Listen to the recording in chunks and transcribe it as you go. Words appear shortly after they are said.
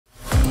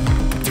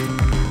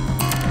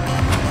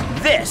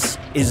This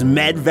is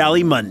Med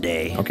Valley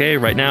Monday. Okay,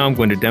 right now I'm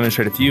going to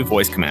demonstrate a few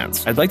voice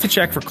commands. I'd like to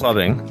check for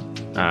clubbing.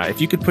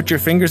 If you could put your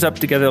fingers up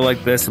together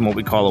like this in what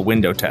we call a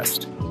window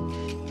test.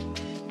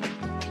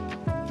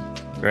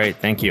 Great,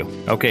 thank you.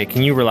 Okay,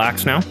 can you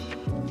relax now?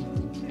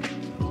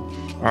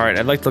 All right,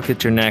 I'd like to look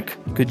at your neck.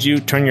 Could you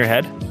turn your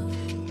head?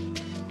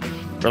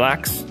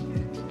 Relax.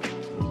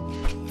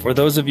 For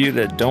those of you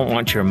that don't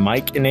want your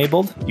mic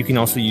enabled, you can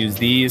also use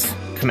these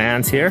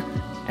commands here.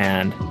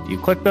 And if you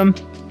click them,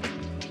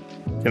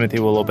 Timothy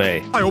will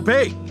obey. I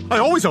obey. I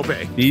always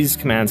obey. These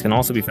commands can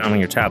also be found on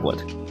your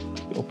tablet.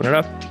 You open it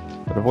up,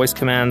 go to voice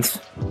commands,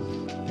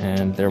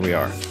 and there we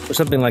are. For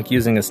something like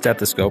using a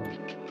stethoscope,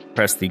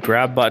 press the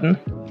grab button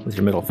with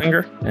your middle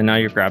finger, and now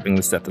you're grabbing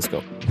the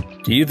stethoscope.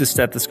 To use the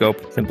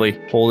stethoscope, simply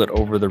hold it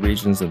over the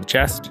regions of the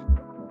chest.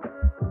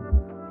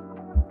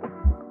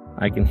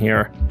 I can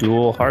hear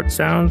dual heart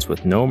sounds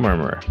with no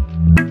murmur.